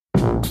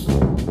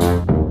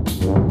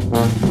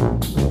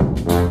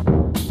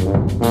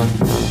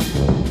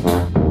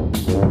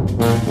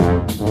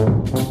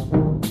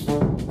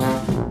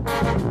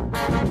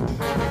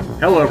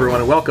Hello, everyone,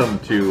 and welcome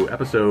to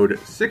episode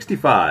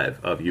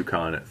 65 of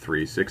UConn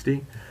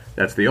 360.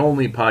 That's the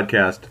only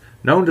podcast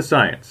known to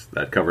science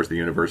that covers the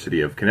University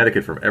of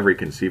Connecticut from every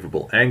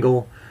conceivable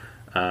angle.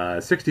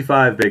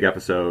 65 big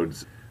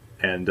episodes,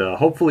 and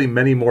hopefully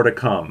many more to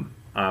come.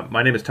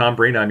 My name is Tom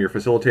Breen. I'm your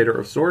facilitator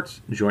of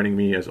sorts. Joining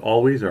me, as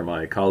always, are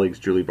my colleagues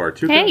Julie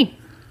Bartuca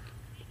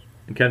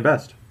and Ken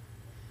Best.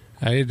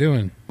 How you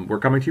doing? We're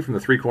coming to you from the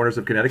three corners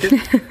of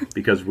Connecticut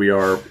because we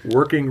are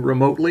working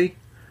remotely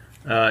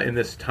in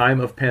this time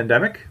of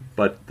pandemic,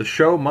 but the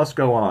show must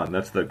go on.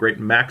 That's the great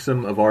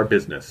maxim of our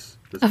business.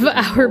 Of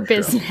our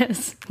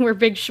business. We're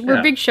big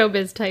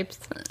showbiz types.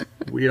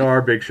 We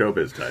are big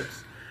showbiz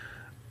types.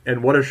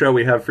 And what a show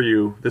we have for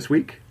you this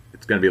week.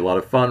 It's going to be a lot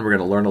of fun. We're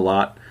going to learn a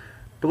lot.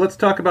 But let's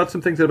talk about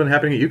some things that have been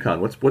happening at UConn.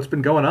 What's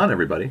been going on,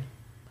 everybody?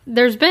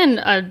 There's been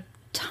a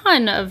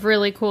ton of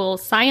really cool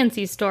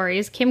science-y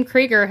stories. Kim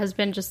Krieger has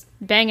been just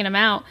banging them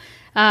out.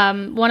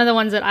 One of the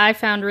ones that I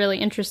found really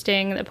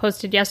interesting that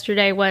posted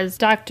yesterday was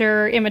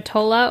Dr.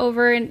 Imatola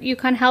over in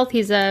UConn Health.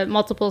 He's a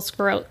multiple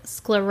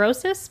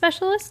sclerosis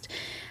specialist.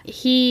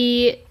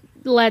 He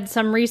led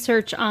some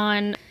research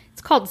on,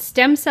 it's called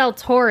stem cell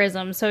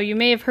tourism. So you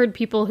may have heard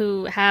people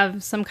who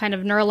have some kind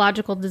of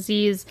neurological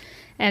disease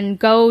and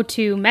go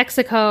to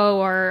Mexico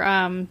or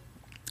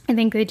I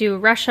think they do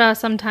Russia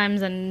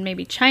sometimes and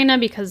maybe China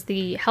because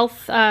the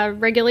health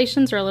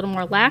regulations are a little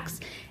more lax.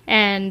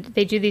 And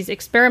they do these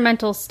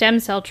experimental stem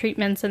cell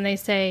treatments and they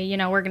say, you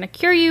know, we're going to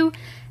cure you.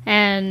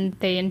 And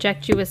they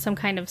inject you with some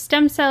kind of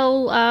stem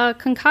cell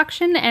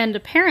concoction. And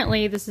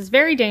apparently this is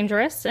very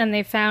dangerous. And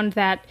they found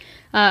that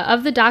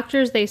of the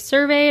doctors they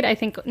surveyed, I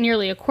think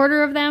nearly a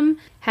quarter of them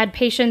had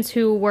patients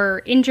who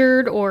were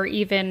injured or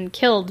even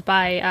killed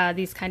by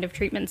these kind of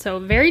treatments. So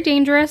very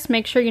dangerous.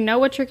 Make sure you know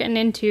what you're getting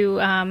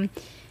into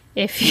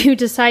if you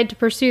decide to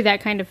pursue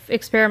that kind of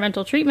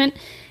experimental treatment.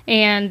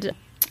 And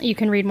you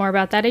can read more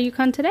about that at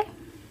UConn Today.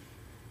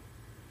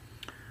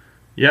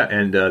 Yeah,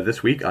 and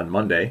this week on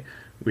Monday,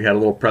 we had a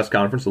little press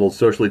conference, a little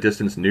socially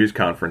distanced news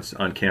conference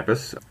on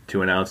campus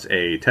to announce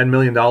a $10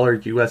 million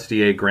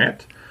USDA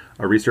grant.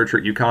 A researcher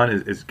at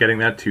UConn is getting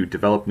that to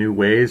develop new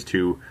ways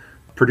to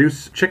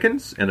produce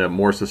chickens in a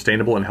more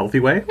sustainable and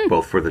healthy way,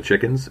 both for the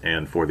chickens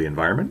and for the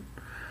environment.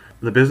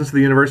 The business of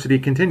the university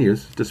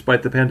continues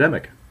despite the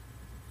pandemic.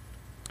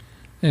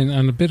 And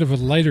on a bit of a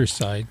lighter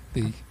side,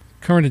 the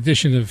current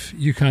edition of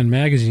UConn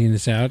Magazine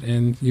is out,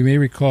 and you may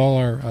recall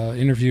our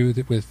interview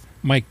with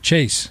Mike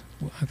Chase.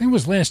 I think it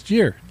was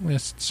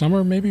last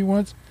summer maybe it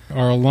was,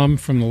 our alum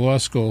from the law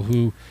school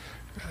who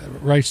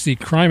writes the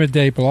Crime a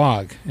Day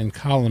blog and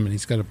column, and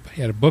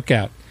he had a book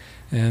out,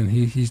 and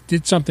he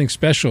did something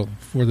special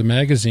for the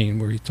magazine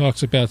where he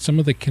talks about some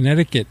of the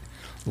Connecticut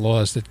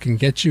laws that can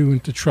get you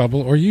into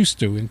trouble, or used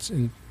to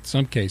in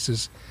some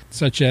cases,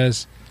 such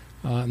as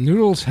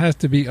noodles have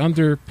to be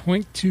under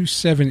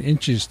 0.27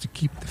 inches to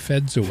keep the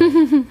feds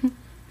away.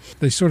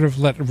 They sort of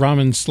let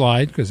ramen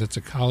slide because it's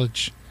a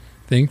college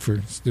thing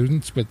for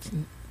students, but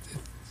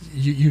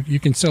you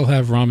can still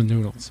have ramen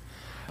noodles.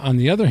 On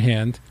the other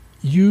hand,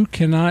 you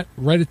cannot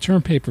write a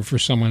term paper for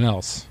someone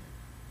else.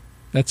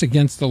 That's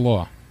against the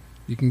law.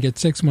 You can get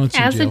 6 months in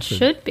jail. As it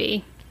should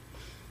be.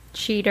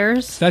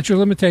 Cheaters. Statute of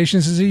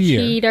limitations is a year.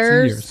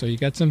 Cheaters. It's a year, so you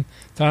got some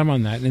time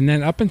on that. And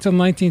then up until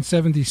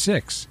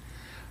 1976,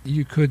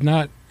 you could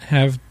not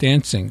have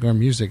dancing or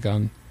music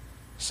on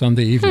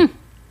Sunday evening.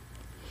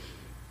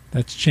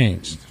 That's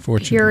changed,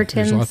 fortunately.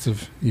 Puritans. There's lots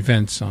of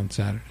events on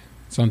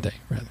Sunday,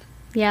 rather.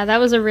 Yeah,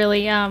 that was a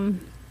really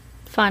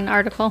fun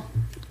article.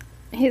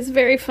 He's a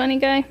very funny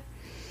guy.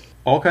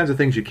 All kinds of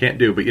things you can't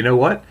do, but you know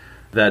what?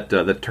 That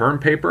the term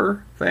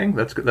paper thing,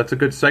 that's a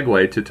good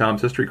segue to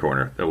Tom's History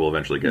Corner that we'll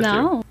eventually get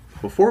to.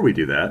 Before we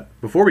do that,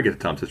 before we get to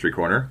Tom's History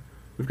Corner,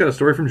 we've got a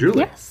story from Julie.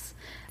 Yes.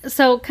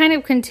 So kind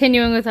of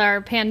continuing with our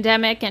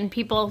pandemic and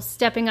people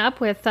stepping up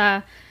with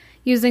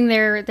using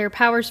their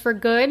powers for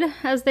good,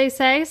 as they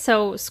say.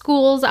 So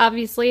schools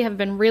obviously have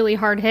been really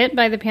hard hit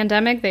by the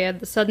pandemic. They had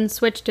the sudden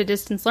switch to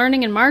distance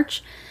learning in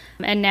March.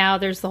 And now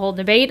there's the whole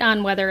debate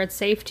on whether it's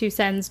safe to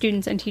send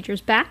students and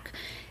teachers back.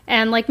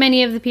 And like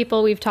many of the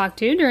people we've talked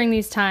to during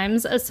these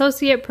times,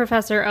 Associate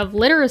Professor of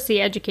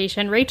Literacy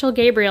Education, Rachel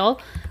Gabriel,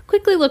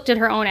 quickly looked at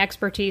her own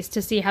expertise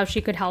to see how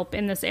she could help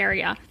in this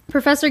area.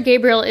 Professor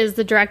Gabriel is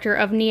the director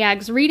of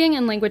NEAG's Reading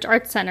and Language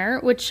Arts Center,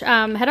 which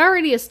had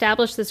already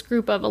established this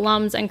group of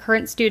alums and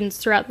current students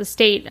throughout the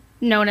state,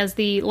 known as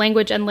the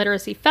Language and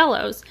Literacy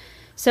Fellows.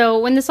 So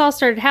when this all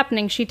started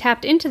happening, she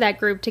tapped into that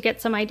group to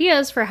get some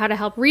ideas for how to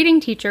help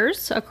reading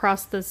teachers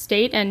across the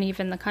state and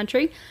even the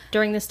country.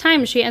 During this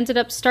time, she ended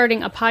up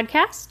starting a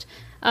podcast,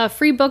 a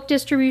free book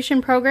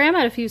distribution program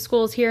at a few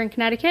schools here in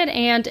Connecticut,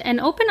 and an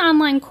open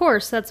online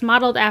course that's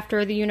modeled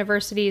after the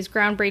university's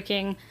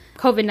groundbreaking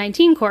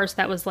COVID-19 course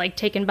that was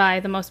taken by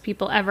the most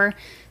people ever.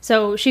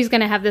 So she's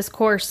going to have this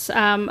course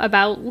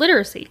about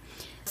literacy.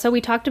 So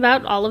we talked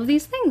about all of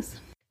these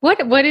things.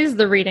 What is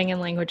the Reading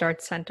and Language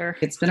Arts Center?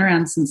 It's been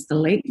around since the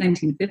late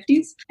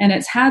 1950s, and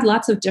it's had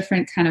lots of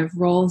different kind of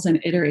roles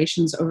and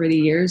iterations over the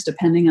years,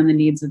 depending on the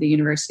needs of the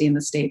university and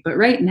the state. But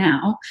right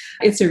now,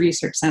 it's a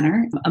research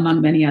center,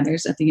 among many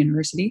others at the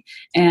university.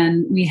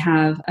 And we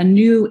have a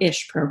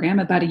new-ish program,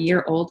 about a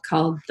year old,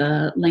 called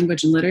the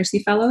Language and Literacy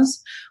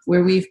Fellows,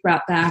 where we've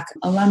brought back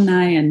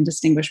alumni and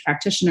distinguished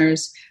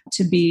practitioners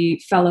to be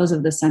fellows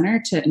of the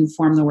center to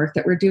inform the work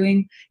that we're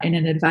doing in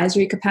an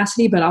advisory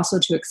capacity, but also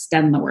to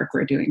extend the work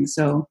we're doing.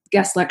 So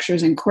guest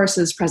lectures and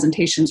courses,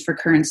 presentations for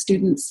current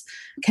students,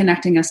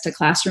 connecting us to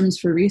classrooms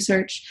for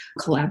research,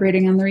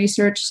 collaborating on the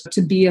research.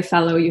 To be a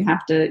fellow, you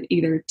have to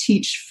either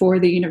teach for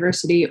the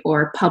university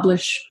or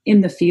publish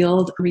in the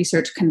field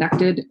research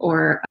conducted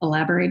or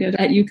elaborated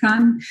at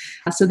UConn.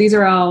 So these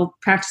are all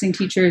practicing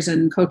teachers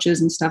and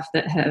coaches and stuff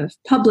that have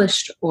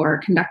published or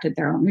conducted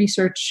their own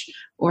research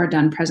or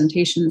done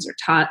presentations or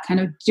taught,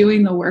 kind of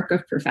doing the work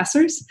of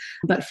professors,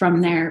 but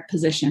from their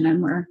position.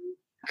 And we're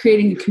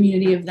creating a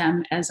community of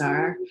them as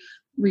our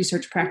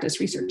research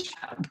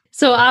hub.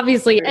 So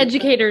obviously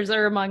educators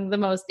are among the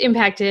most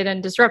impacted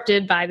and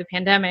disrupted by the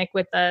pandemic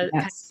with the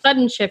kind of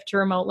sudden shift to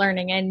remote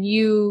learning. And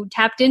you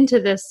tapped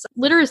into this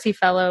Literacy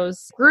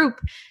Fellows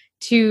group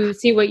to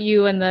see what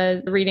you and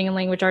the Reading and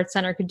Language Arts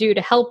Center could do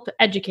to help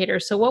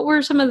educators. So what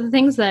were some of the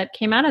things that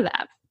came out of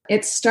that?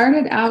 It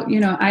started out,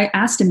 I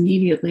asked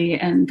immediately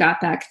and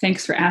got back,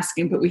 thanks for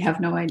asking, but we have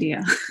no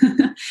idea.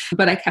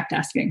 But I kept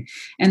asking.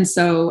 And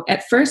so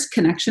at first,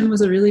 connection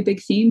was a really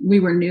big theme. We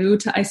were new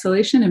to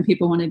isolation and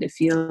people wanted to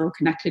feel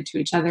connected to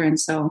each other. And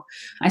so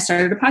I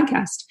started a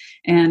podcast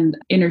and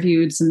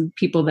interviewed some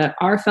people that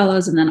are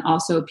fellows and then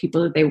also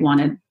people that they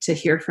wanted to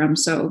hear from.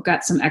 So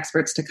got some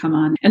experts to come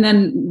on. And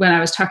then when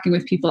I was talking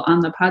with people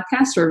on the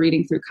podcast or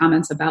reading through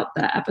comments about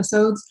the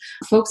episodes,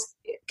 folks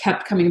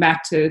kept coming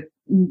back to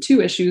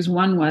two issues.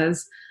 One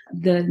was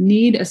the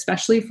need,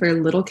 especially for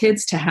little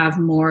kids, to have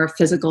more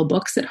physical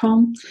books at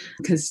home,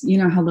 because you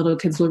know how little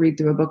kids will read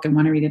through a book and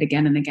want to read it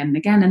again and again and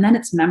again, and then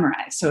it's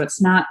memorized. So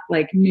it's not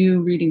like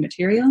new reading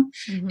material.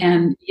 Mm-hmm.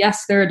 And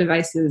yes, there are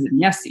devices, and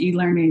yes,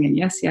 e-learning, and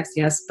yes,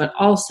 but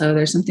also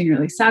there's something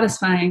really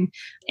satisfying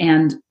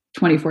and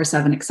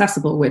 24/7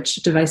 accessible, which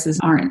devices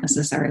aren't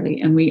necessarily,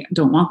 and we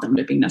don't want them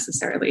to be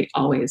necessarily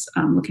always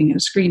looking at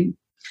a screen.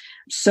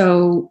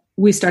 So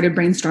we started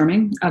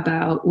brainstorming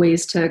about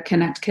ways to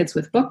connect kids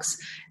with books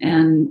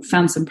and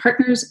found some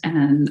partners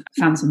and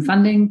found some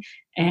funding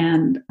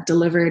and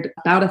delivered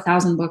about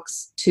 1,000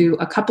 books to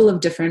a couple of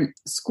different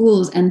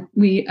schools. And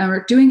we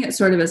are doing it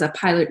sort of as a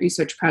pilot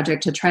research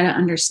project to try to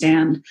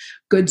understand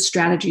good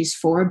strategies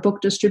for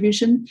book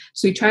distribution.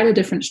 So we tried a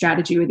different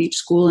strategy with each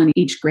school and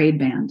each grade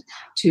band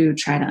to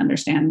try to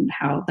understand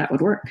how that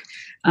would work.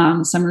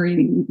 Summer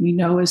reading, we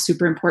know, is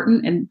super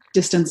important, and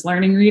distance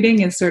learning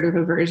reading is sort of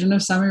a version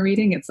of summer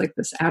reading. It's like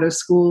this out of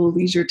school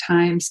leisure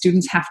time.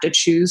 Students have to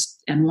choose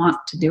and want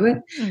to do it.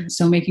 Mm-hmm.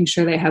 So making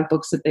sure they have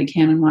books that they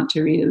can and want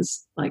to read is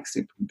like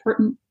super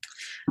important.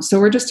 So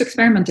we're just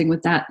experimenting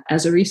with that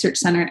as a research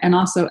center and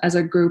also as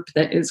a group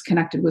that is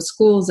connected with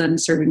schools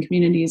and serving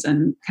communities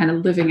and kind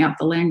of living out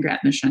the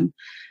land-grant mission,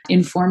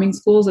 informing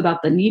schools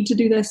about the need to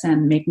do this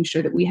and making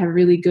sure that we have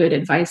really good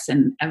advice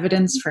and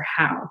evidence for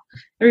how.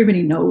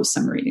 Everybody knows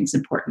summer reading is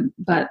important,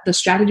 but the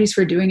strategies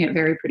for doing it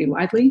vary pretty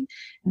widely.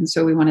 And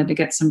so we wanted to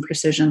get some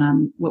precision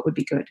on what would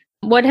be good.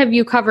 What have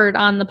you covered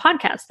on the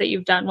podcast that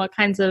you've done? What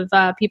kinds of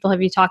people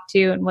have you talked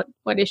to, and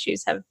what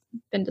issues have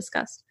been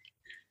discussed?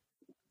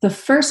 The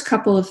first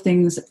couple of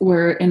things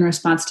were in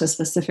response to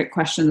specific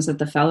questions that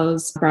the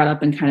fellows brought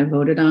up and kind of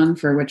voted on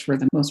for which were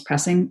the most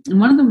pressing. And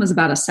one of them was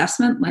about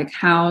assessment, like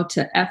how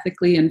to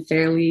ethically and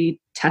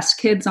fairly test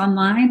kids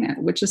online,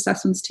 which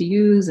assessments to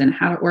use and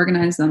how to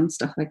organize them,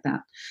 stuff like that.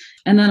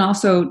 And then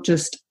also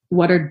just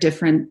what are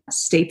different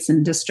states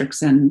and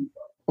districts and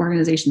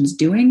organizations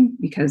doing,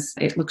 because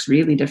it looks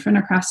really different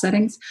across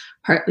settings,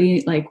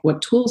 partly like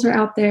what tools are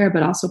out there,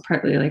 but also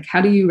partly like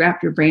how do you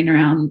wrap your brain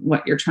around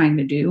what you're trying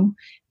to do.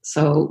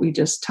 So we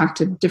just talked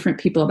to different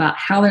people about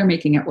how they're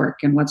making it work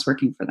and what's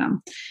working for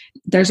them.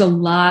 There's a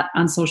lot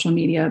on social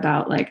media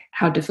about like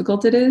how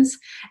difficult it is.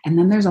 And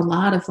then there's a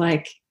lot of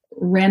like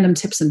random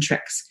tips and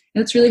tricks.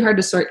 And it's really hard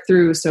to sort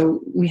through. So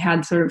we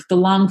had sort of the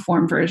long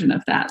form version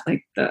of that,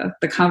 like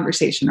the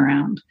conversation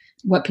around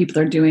what people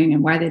are doing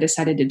and why they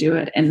decided to do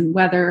it and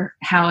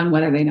how and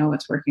whether they know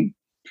it's working.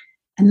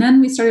 And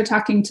then we started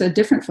talking to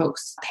different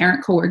folks,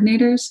 parent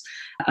coordinators,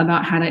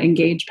 about how to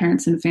engage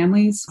parents and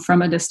families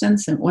from a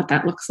distance and what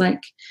that looks like,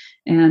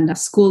 and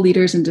school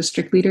leaders and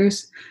district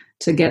leaders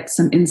to get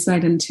some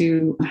insight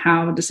into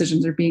how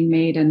decisions are being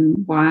made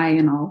and why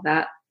and all of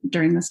that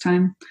during this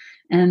time.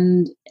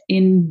 And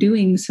in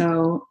doing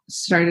so,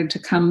 started to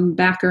come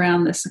back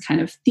around this kind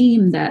of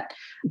theme that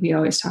we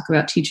always talk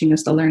about teaching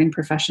as the learning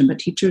profession, but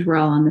teachers were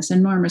all on this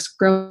enormous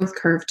growth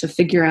curve to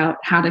figure out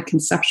how to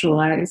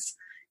conceptualize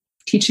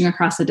teaching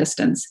across a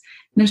distance.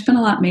 And there's been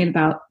a lot made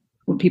about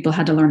what people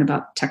had to learn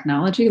about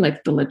technology,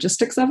 like the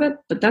logistics of it,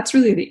 but that's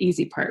really the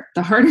easy part.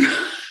 The harder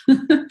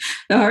The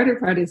harder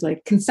part is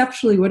like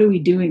conceptually, what are we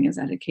doing as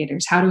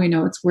educators? How do we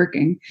know it's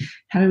working?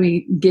 How do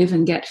we give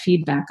and get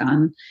feedback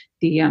on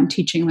the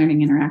teaching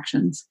learning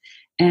interactions?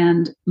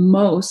 And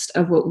most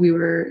of what we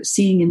were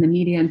seeing in the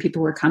media and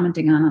people were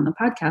commenting on the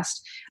podcast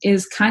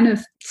is kind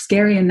of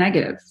scary and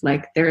negative.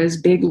 Like there is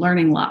big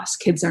learning loss.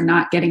 Kids are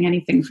not getting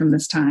anything from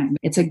this time.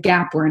 It's a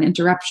gap or an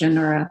interruption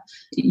or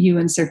you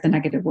insert the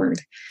negative word.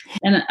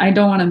 And I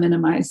don't want to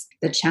minimize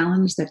the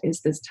challenge that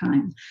is this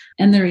time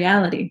and the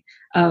reality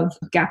of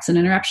gaps and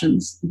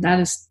interruptions. That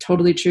is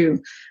totally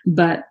true.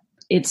 But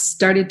it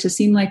started to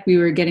seem like we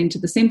were getting to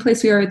the same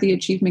place we are at the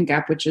achievement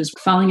gap, which is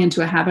falling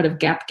into a habit of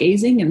gap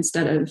gazing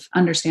instead of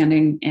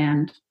understanding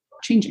and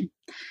changing.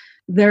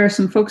 There are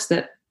some folks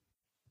that,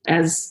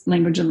 as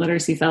language and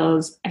literacy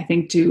fellows, I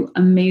think do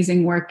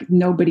amazing work.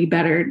 Nobody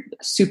better,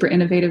 super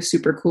innovative,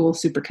 super cool,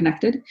 super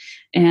connected.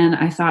 And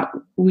I thought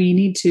we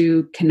need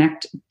to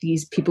connect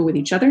these people with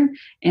each other,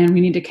 and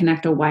we need to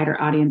connect a wider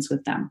audience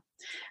with them.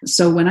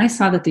 So when I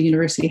saw that the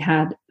university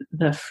had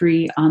the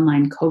free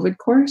online COVID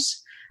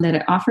course that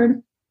it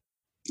offered,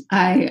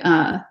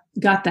 I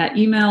got that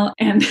email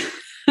and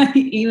I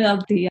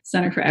emailed the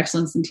Center for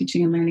Excellence in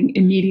Teaching and Learning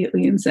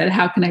immediately and said,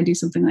 how can I do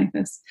something like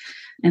this?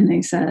 And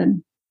they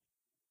said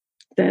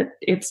that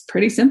it's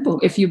pretty simple.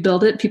 If you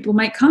build it, people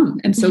might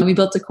come. And so we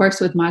built a course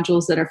with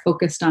modules that are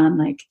focused on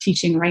like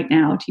teaching right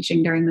now,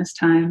 teaching during this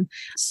time,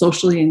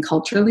 socially and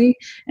culturally,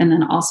 and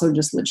then also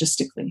just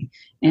logistically.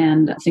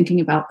 And thinking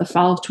about the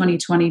fall of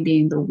 2020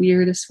 being the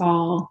weirdest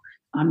fall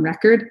on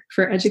record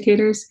for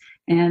educators,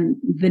 and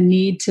the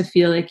need to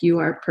feel like you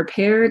are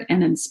prepared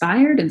and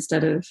inspired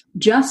instead of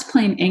just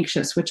plain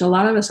anxious, which a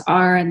lot of us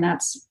are, and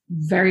that's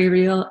very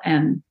real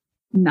and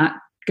not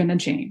going to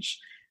change.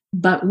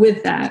 But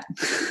with that,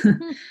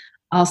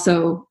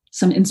 also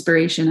some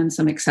inspiration and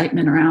some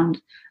excitement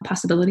around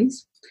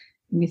possibilities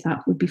we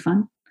thought would be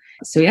fun.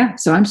 So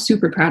I'm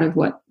super proud of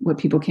what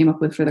people came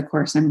up with for the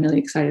course. I'm really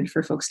excited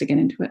for folks to get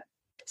into it.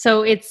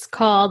 So it's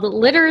called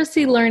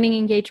Literacy, Learning,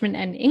 Engagement,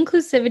 and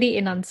Inclusivity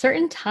in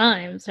Uncertain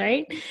Times,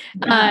 right?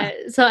 Yeah.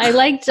 So I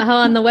liked how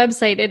on the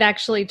website it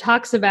actually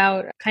talks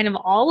about kind of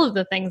all of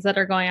the things that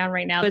are going on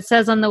right now. It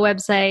says on the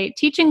website,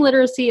 teaching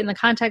literacy in the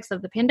context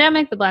of the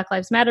pandemic, the Black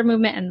Lives Matter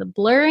movement, and the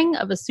blurring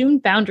of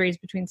assumed boundaries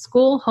between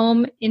school,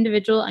 home,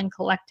 individual, and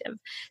collective.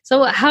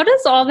 So how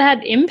does all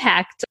that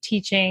impact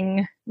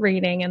teaching,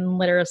 reading, and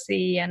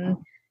literacy and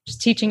just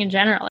teaching in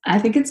general? I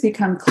think it's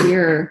become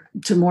clear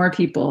to more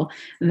people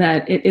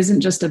that it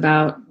isn't just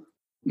about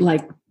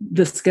like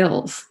the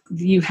skills.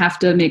 You have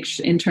to make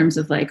in terms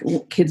of like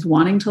kids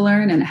wanting to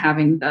learn and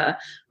having the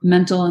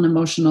mental and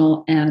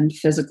emotional and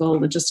physical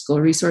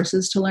logistical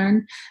resources to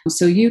learn.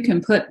 So you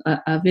can put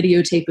a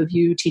videotape of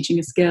you teaching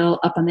a skill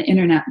up on the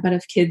internet, but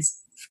if kids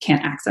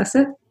can't access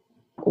it,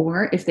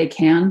 or if they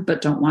can but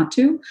don't want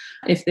to,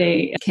 if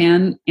they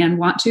can and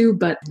want to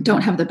but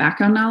don't have the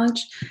background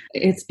knowledge,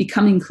 it's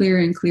becoming clearer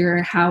and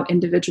clearer how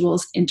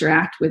individuals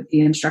interact with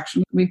the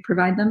instruction we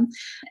provide them,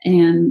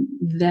 and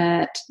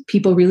that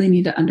people really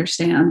need to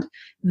understand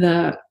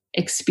the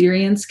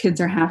experience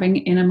kids are having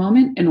in a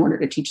moment in order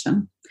to teach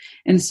them.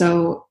 And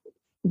so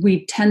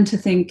we tend to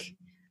think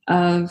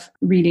of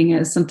reading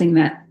as something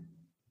that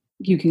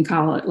you can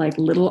call it like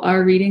little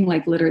R reading,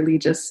 like literally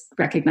just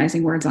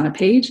recognizing words on a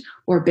page,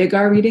 or big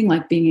R reading,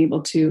 like being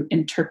able to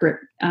interpret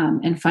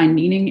and find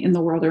meaning in the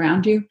world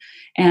around you.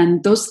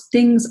 And those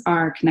things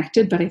are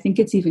connected, but I think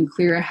it's even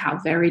clearer how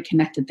very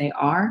connected they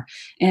are.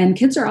 And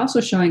kids are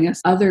also showing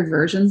us other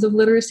versions of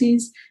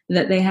literacies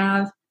that they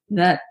have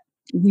that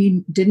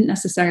we didn't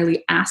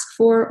necessarily ask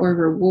for or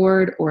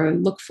reward or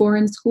look for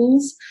in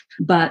schools,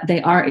 but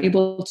they are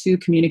able to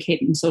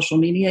communicate in social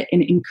media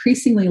in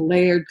increasingly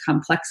layered,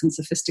 complex, and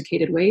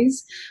sophisticated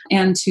ways,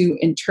 and to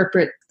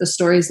interpret the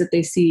stories that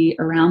they see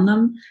around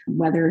them,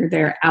 whether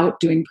they're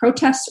out doing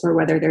protests or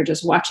whether they're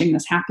just watching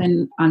this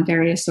happen on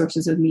various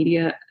sources of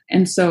media.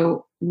 And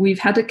so we've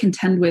had to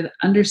contend with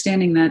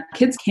understanding that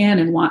kids can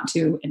and want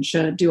to and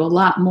should do a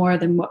lot more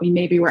than what we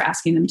maybe were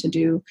asking them to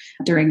do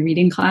during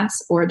reading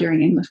class or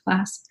during English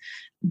class,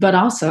 but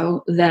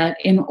also that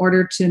in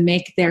order to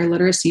make their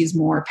literacies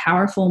more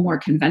powerful, more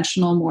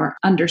conventional, more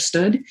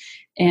understood,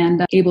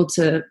 and able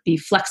to be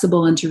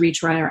flexible and to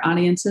reach wider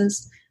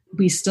audiences,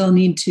 we still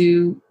need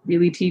to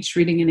really teach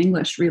reading and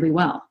English really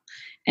well.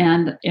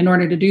 And in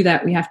order to do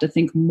that, we have to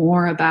think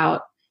more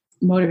about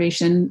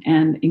motivation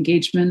and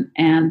engagement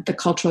and the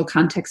cultural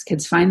context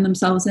kids find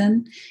themselves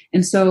in.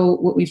 And so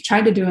what we've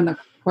tried to do in the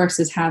course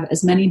is have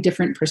as many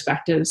different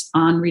perspectives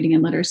on reading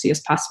and literacy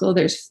as possible.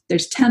 There's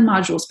 10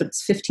 modules, but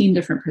it's 15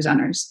 different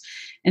presenters.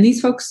 And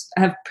these folks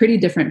have pretty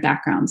different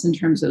backgrounds in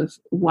terms of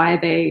why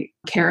they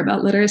care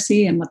about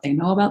literacy and what they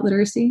know about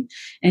literacy.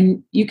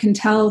 And you can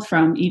tell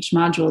from each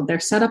module, they're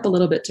set up a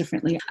little bit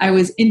differently. I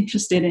was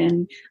interested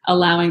in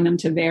allowing them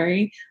to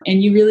vary.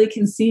 And you really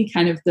can see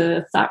kind of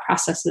the thought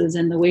processes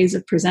and the ways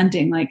of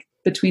presenting. Like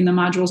between the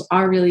modules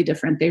are really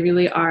different. They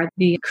really are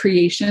the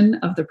creation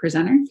of the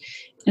presenter.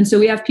 And so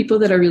we have people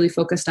that are really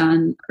focused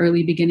on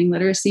early beginning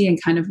literacy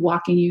and kind of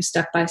walking you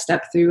step by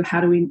step through how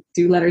do we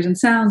do letters and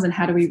sounds and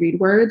how do we read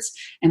words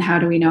and how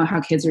do we know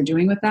how kids are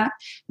doing with that.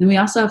 And we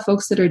also have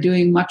folks that are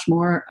doing much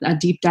more a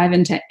deep dive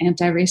into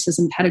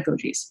anti-racism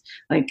pedagogies.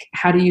 Like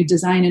how do you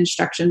design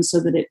instruction so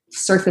that it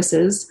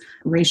surfaces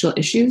racial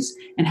issues,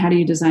 and how do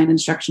you design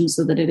instruction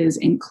so that it is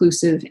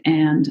inclusive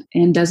and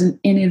doesn't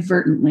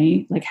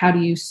inadvertently, like how do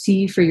you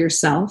see for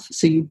yourself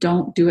so you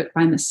don't do it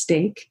by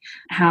mistake,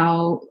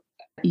 how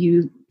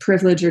you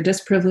privilege or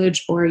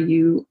disprivilege, or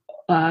you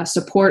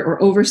support or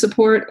over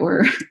support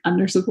or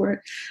under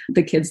support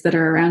the kids that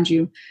are around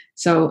you.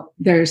 So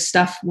there's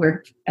stuff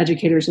where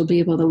educators will be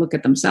able to look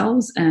at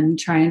themselves and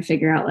try and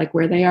figure out like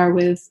where they are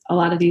with a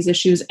lot of these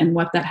issues and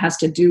what that has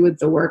to do with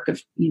the work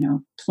of,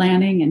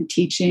 planning and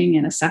teaching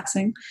and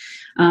assessing.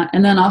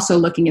 And then also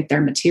looking at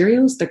their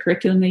materials, the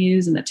curriculum they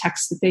use and the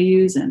texts that they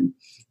use and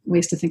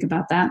ways to think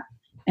about that.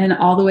 And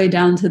all the way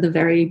down to the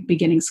very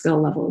beginning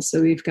skill levels.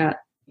 So we've got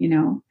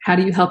how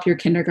do you help your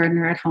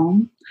kindergartner at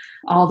home,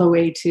 all the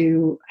way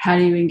to how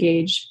do you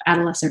engage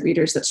adolescent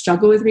readers that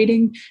struggle with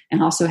reading,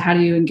 and also how do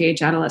you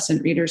engage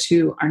adolescent readers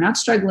who are not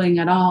struggling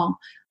at all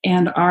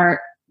and are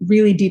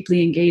really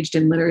deeply engaged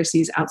in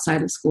literacies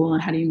outside of school,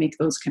 and how do you make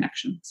those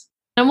connections?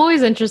 I'm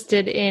always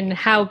interested in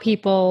how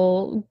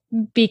people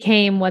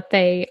became what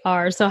they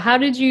are. So how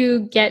did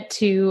you get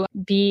to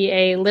be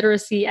a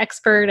literacy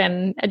expert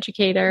and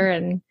educator,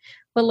 and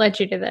what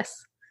led you to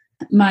this?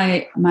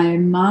 My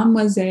mom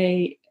was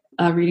a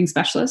reading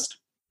specialist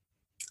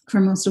for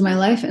most of my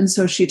life. And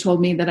so she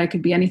told me that I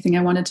could be anything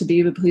I wanted to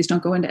be, but please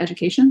don't go into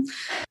education.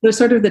 It was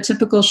sort of the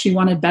typical, she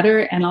wanted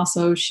better. And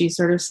also she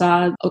sort of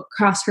saw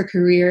across her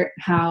career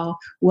how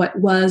what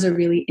was a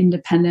really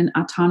independent,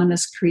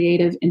 autonomous,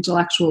 creative,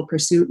 intellectual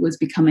pursuit was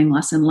becoming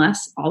less and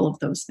less, all of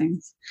those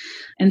things.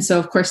 And so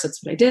of course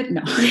that's what I did.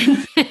 No.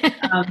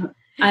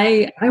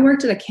 I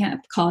worked at a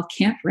camp called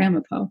Camp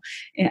Ramapo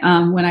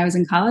when I was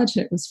in college.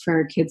 It was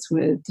for kids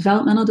with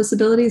developmental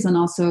disabilities and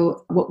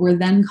also what were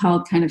then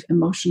called kind of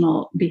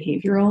emotional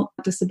behavioral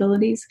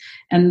disabilities,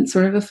 and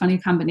sort of a funny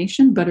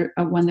combination, but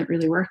one that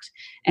really worked.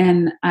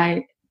 And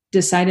I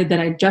decided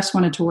that I just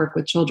wanted to work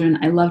with children.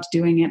 I loved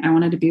doing it. I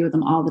wanted to be with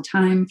them all the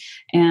time.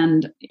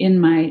 And in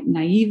my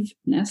naivete,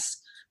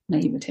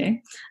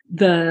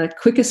 the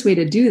quickest way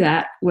to do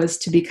that was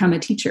to become a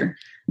teacher.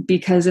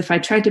 Because if I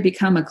tried to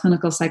become a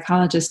clinical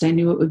psychologist, I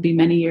knew it would be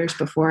many years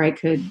before I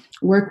could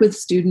work with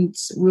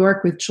students,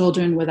 work with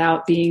children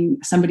without being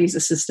somebody's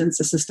assistant.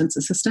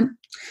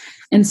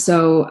 And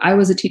so I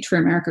was a Teach for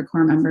America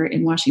Corps member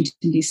in Washington,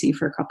 D.C.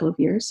 for a couple of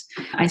years.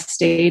 I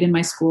stayed in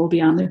my school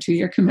beyond the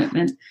 2-year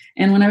commitment.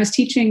 And when I was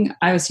teaching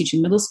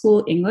middle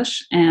school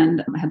English,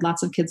 and I had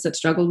lots of kids that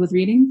struggled with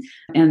reading,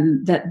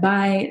 and that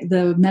by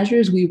the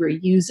measures we were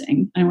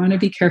using, I want to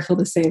be careful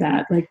to say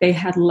that, like they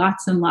had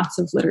lots and lots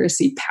of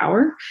literacy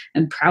power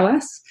and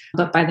prowess,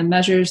 but by the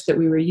measures that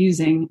we were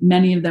using,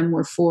 many of them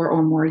were 4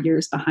 or more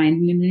years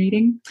behind in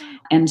reading.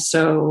 And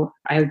so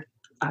I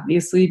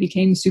obviously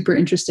became super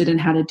interested in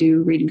how to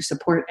do reading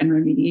support and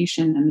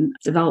remediation and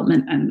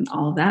development and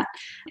all of that,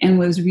 and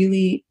was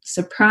really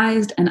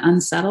surprised and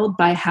unsettled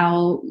by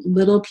how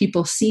little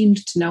people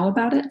seemed to know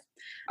about it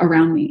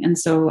around me. And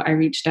so I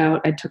reached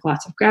out. I took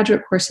lots of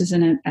graduate courses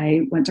in it.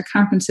 I went to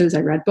conferences.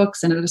 I read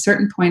books. And at a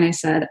certain point I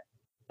said,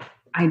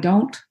 I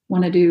don't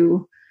want to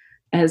do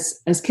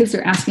as kids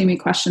are asking me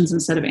questions,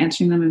 instead of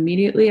answering them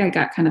immediately, I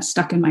got kind of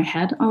stuck in my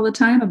head all the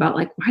time about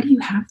like, why do you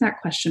have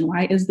that question?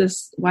 Why is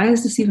this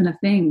even a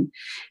thing?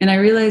 And I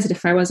realized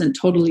if I wasn't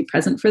totally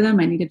present for them,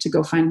 I needed to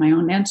go find my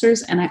own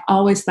answers. And I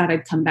always thought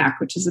I'd come back,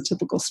 which is a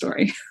typical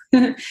story.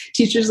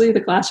 Teachers leave the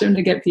classroom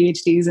to get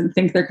PhDs and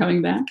think they're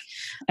coming back.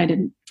 I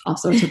didn't.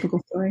 Also a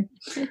typical story.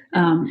 But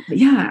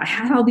yeah, I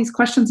had all these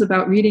questions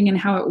about reading and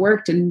how it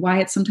worked and why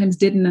it sometimes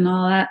didn't and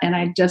all that. And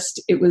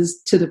it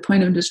was to the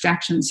point of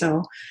distraction.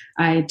 So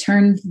I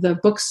turned the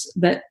books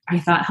that I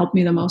thought helped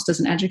me the most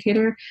as an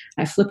educator,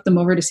 I flipped them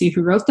over to see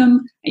who wrote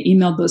them. I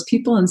emailed those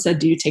people and said,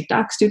 do you take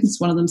doc students?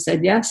 One of them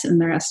said yes.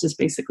 And the rest is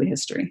basically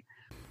history.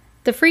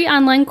 The free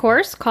online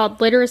course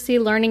called Literacy,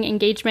 Learning,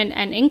 Engagement,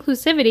 and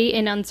Inclusivity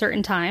in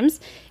Uncertain Times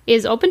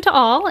is open to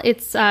all.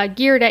 It's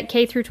geared at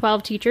K through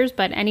 12 teachers,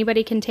 but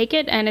anybody can take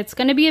it, and it's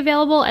going to be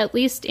available at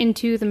least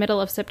into the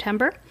middle of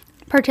September.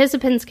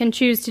 Participants can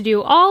choose to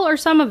do all or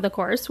some of the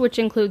course, which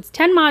includes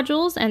 10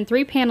 modules and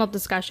 3 panel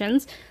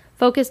discussions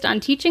focused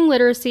on teaching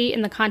literacy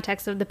in the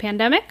context of the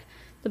pandemic,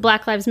 the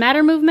Black Lives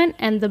Matter movement,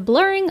 and the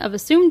blurring of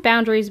assumed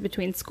boundaries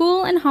between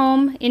school and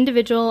home,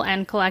 individual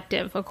and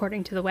collective,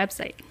 according to the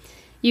website.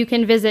 You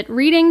can visit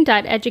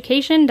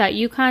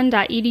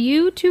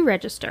reading.education.uconn.edu to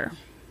register.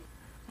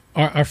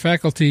 Our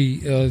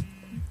faculty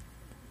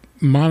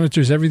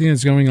monitors everything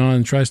that's going on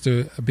and tries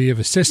to be of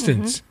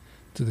assistance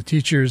to the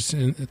teachers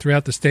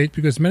throughout the state,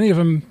 because many of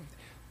them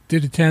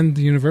did attend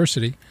the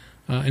university,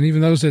 and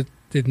even those that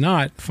did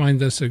not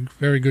find us a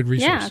very good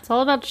resource. Yeah, it's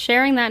all about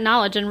sharing that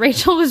knowledge, and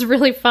Rachel was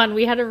really fun.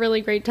 We had a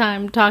really great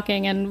time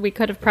talking, and we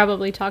could have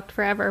probably talked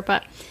forever,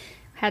 but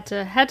Had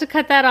to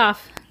cut that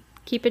off.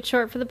 Keep it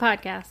short for the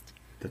podcast.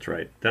 That's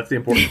right. That's the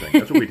important thing.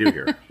 That's what we do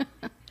here.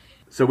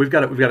 So we've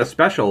got a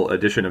special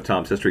edition of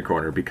Tom's History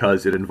Corner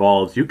because it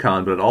involves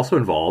UConn, but it also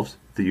involves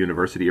the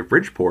University of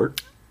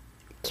Bridgeport.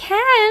 Ken?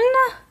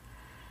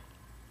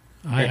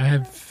 I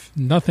have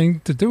nothing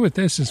to do with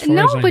this as far as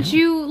I know. No, but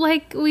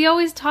you, we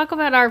always talk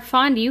about our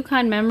fond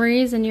UConn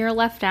memories, and you're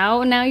left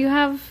out, and now you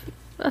have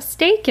a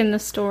stake in the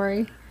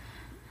story.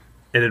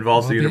 It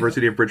involves the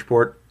University of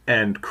Bridgeport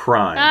and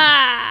crime.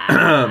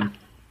 I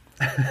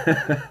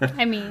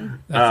mean...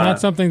 That's not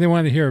something they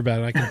want to hear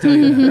about, I can tell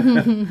you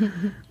that.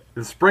 In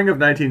the spring of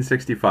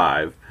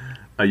 1965,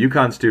 a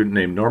UConn student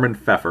named Norman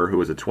Pfeffer, who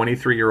was a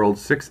 23-year-old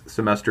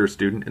sixth-semester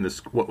student in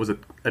what was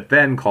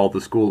then called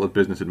the School of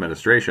Business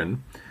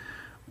Administration,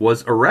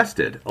 was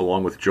arrested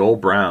along with Joel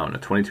Brown, a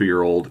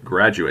 22-year-old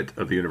graduate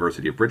of the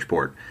University of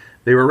Bridgeport.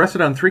 They were arrested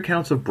on 3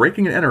 counts of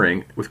breaking and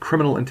entering with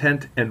criminal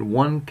intent and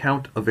 1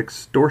 count of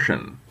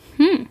extortion.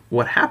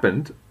 What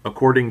happened,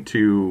 according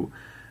to...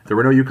 There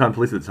were no UConn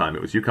police at the time.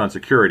 It was UConn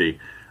security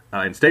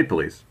and state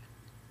police.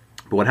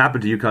 But what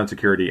happened to UConn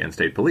security and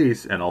state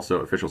police, and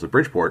also officials at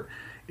Bridgeport,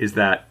 is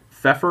that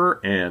Pfeffer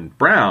and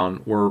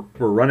Brown were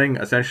running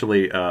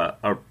essentially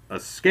a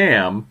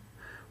scam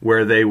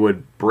where they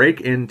would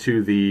break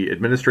into the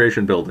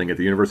administration building at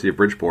the University of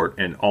Bridgeport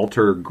and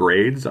alter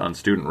grades on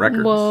student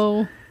records.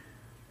 Whoa.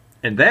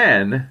 And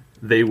then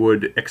they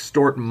would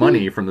extort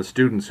money from the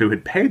students who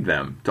had paid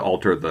them to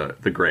alter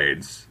the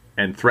grades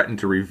and threaten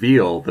to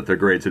reveal that their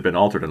grades had been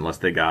altered unless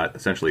they got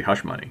essentially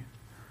hush money.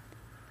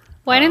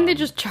 Why didn't they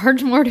just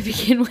charge more to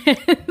begin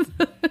with?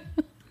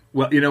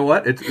 Well, you know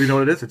what? You know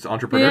what it is? It's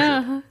entrepreneurship.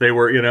 Yeah. They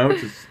were,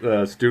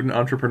 just student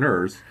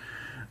entrepreneurs.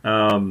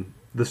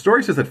 The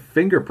story says that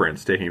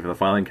fingerprints taken from the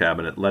filing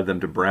cabinet led them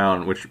to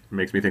Brown, which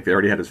makes me think they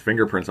already had his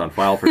fingerprints on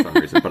file for some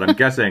reason. But I'm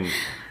guessing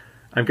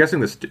some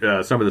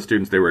of the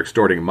students they were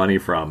extorting money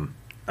from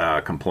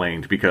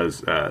complained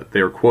because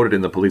they were quoted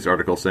in the police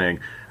article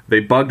saying, "They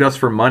bugged us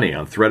for money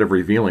on threat of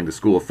revealing to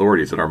school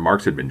authorities that our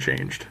marks had been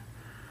changed."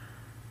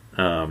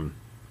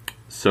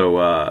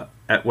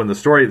 When the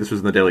story, this was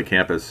in the Daily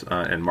Campus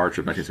in March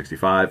of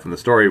 1965, when the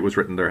story was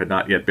written, there had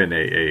not yet been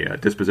a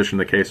disposition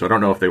of the case, so I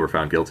don't know if they were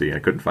found guilty. I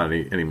couldn't find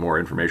any more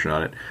information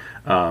on it.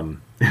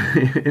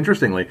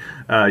 Interestingly,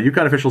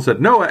 UConn officials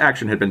said no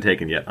action had been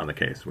taken yet on the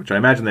case, which I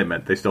imagine they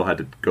meant they still had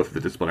to go through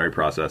the disciplinary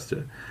process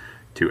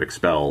to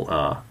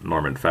expel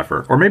Norman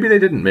Pfeffer. Or maybe they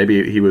didn't.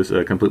 Maybe he was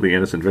a completely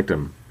innocent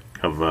victim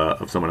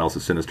of someone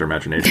else's sinister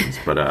machinations.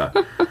 But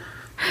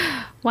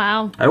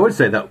Wow. I would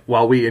say that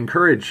while we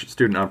encourage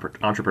student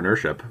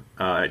entrepreneurship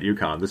at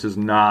UConn, this is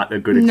not a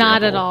good example.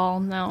 Not at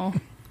all, no.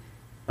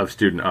 Of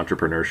student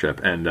entrepreneurship.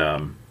 And,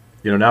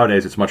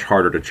 nowadays it's much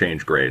harder to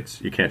change grades.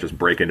 You can't just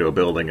break into a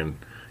building and,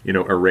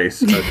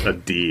 erase a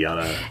D on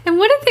a And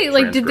what did they,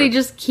 did they transcript.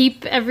 just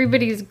keep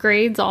everybody's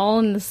grades all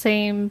in the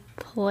same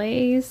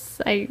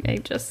place? I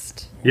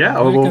just...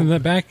 Yeah.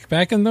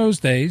 Back in those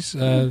days,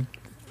 there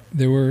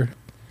were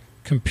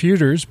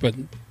computers, but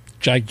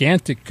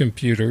gigantic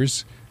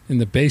computers in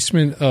the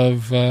basement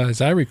of, as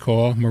I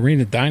recall,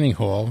 Marina Dining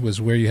Hall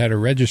was where you had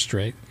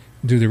to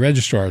do the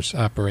registrar's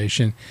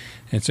operation.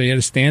 And so you had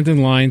to stand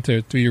in line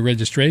to do your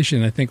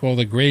registration. I think all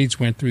the grades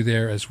went through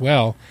there as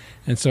well.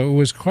 And so it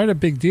was quite a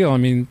big deal. I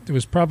mean, it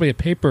was probably a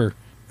paper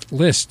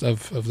list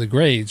of the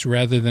grades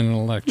rather than an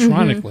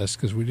electronic list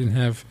because we didn't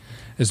have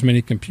as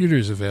many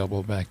computers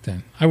available back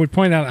then. I would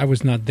point out I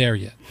was not there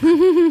yet.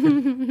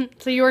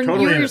 So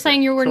you're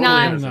saying you were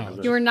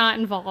innocent. you were not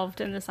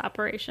involved in this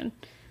operation.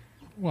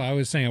 Well, I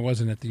was saying I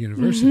wasn't at the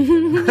university.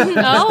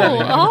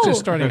 I was just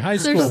starting high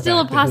school. There's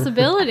still a back then.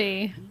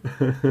 possibility.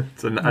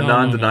 It's a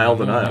non-denial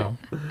denial.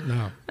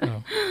 No.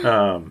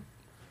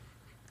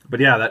 But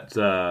yeah, that's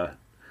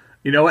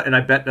you know what? And I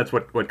bet that's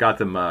what got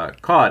them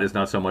caught is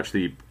not so much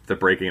the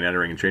breaking and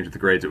entering and changing the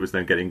grades. It was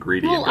then getting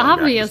greedy. Well, and going back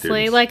to obviously,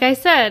 students. like I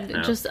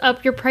said, just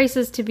up your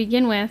prices to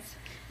begin with,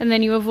 and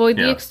then you avoid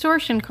the Yeah.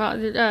 extortion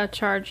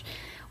charge.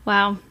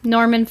 Wow,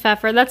 Norman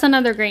Pfeffer. That's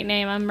another great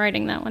name. I'm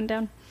writing that one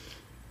down.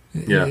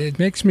 Yeah. It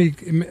makes me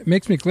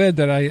glad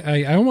that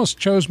I almost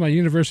chose my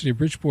University of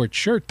Bridgeport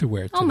shirt to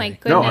wear today. Oh my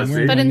No, goodness!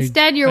 see? But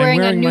instead, you're I'm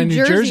wearing a my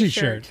New Jersey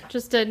shirt.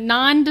 Just a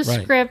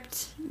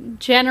nondescript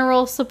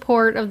general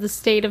support of the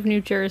state of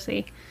New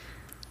Jersey.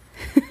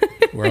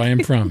 Where I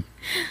am from.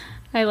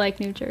 I like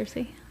New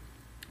Jersey.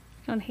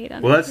 Don't hate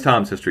on Well, it. that's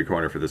Tom's History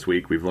Corner for this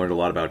week. We've learned a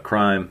lot about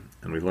crime,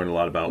 and we've learned a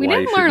lot about We why you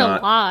didn't should learn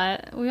not. a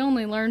lot. We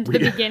only learned the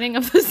beginning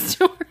of the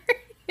story.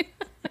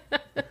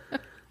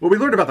 Well, we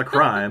learned about the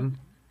crime.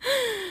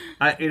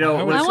 I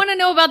want to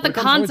know about the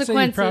I would say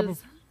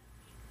consequences.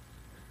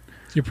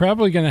 You're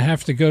probably going to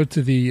have to go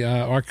to the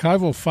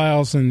archival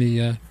files in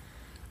the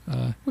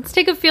Let's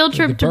take a field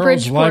trip to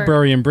Burroughs Bridgeport.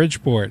 Library in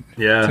Bridgeport.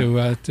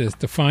 Yeah.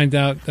 To find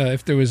out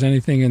if there was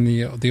anything in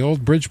the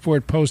old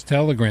Bridgeport Post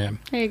Telegram,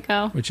 There you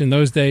go. which in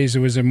those days it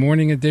was a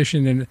morning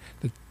edition, and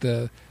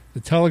the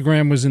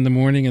Telegram was in the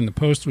morning and the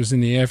Post was in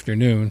the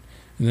afternoon,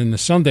 and then the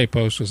Sunday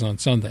Post was on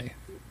Sunday.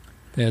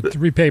 They had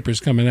 3 papers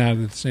coming out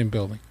of the same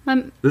building.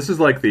 This is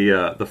like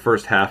the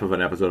first half of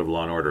an episode of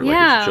Law and Order. Yeah,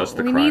 like it's just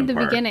the we crime need the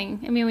part. beginning.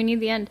 I mean, we need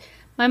the end.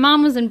 My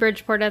mom was in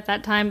Bridgeport at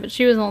that time, but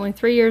she was only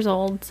 3 years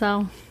old,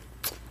 so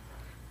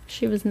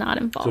she was not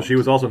involved. So she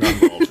was also not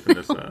involved in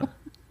this.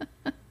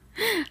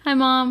 Hi,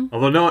 Mom.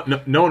 Although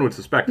no one would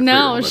suspect.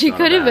 No, she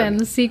could have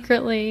been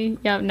secretly.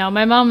 Yeah, no,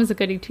 my mom was a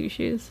goody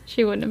two-shoes.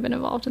 She wouldn't have been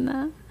involved in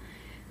that.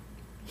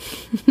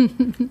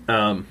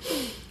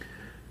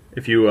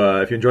 If you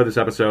enjoyed this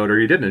episode, or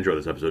you didn't enjoy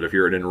this episode, if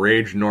you're an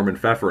enraged Norman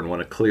Pfeffer and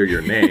want to clear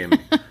your name,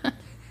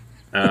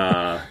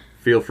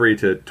 feel free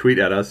to tweet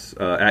at us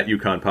at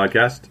Yukon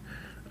Podcast.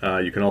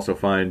 You can also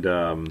find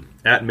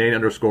at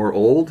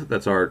Maine_old.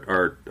 That's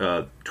our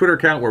Twitter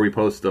account where we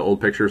post the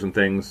old pictures and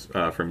things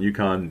from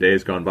Yukon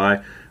days gone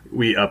by.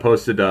 We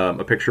posted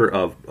a picture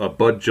of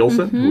Bud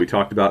Gilson, who we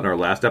talked about in our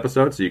last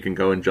episode, so you can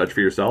go and judge for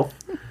yourself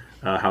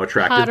how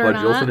attractive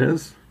Bud Gilson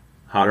is.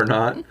 Hot or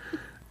not.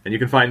 And you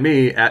can find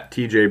me at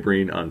TJ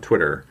Breen on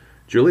Twitter.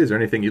 Julie, is there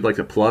anything you'd like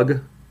to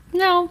plug?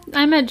 No,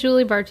 I'm at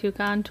Julie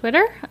Bartuca on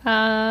Twitter.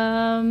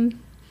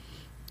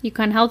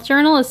 Yukon Health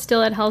Journal is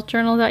still at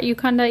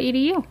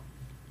healthjournal.yukon.edu.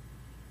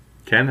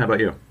 Ken, how about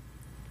you?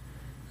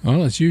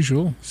 Well, as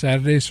usual,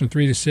 Saturdays from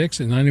 3 to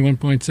 6 at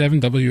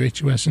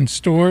 91.7 WHUS in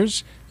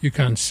stores.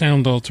 Yukon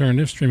Sound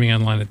Alternative, streaming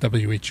online at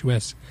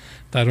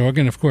WHUS.org.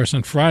 And, of course,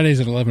 on Fridays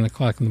at 11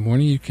 o'clock in the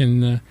morning, you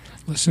can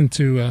listen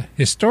to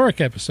historic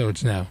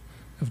episodes now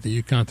of the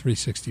Yukon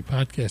 360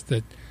 podcast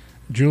that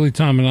Julie,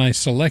 Tom, and I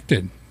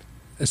selected,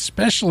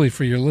 especially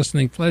for your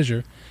listening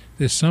pleasure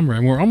this summer.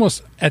 And we're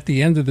almost at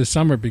the end of the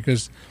summer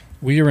because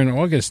we are in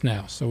August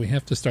now, so we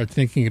have to start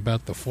thinking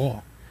about the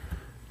fall.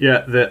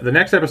 Yeah, the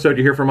next episode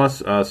you hear from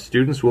us,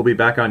 students will be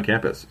back on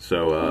campus.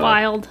 So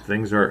wild.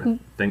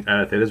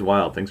 It is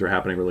wild. Things are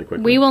happening really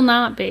quickly. We will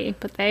not be,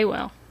 but they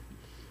will.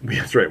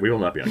 That's right. We will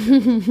not be on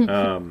campus.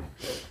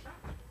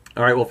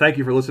 All right. Well, thank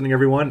you for listening,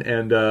 everyone,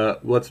 and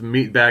let's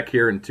meet back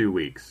here in 2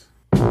 weeks.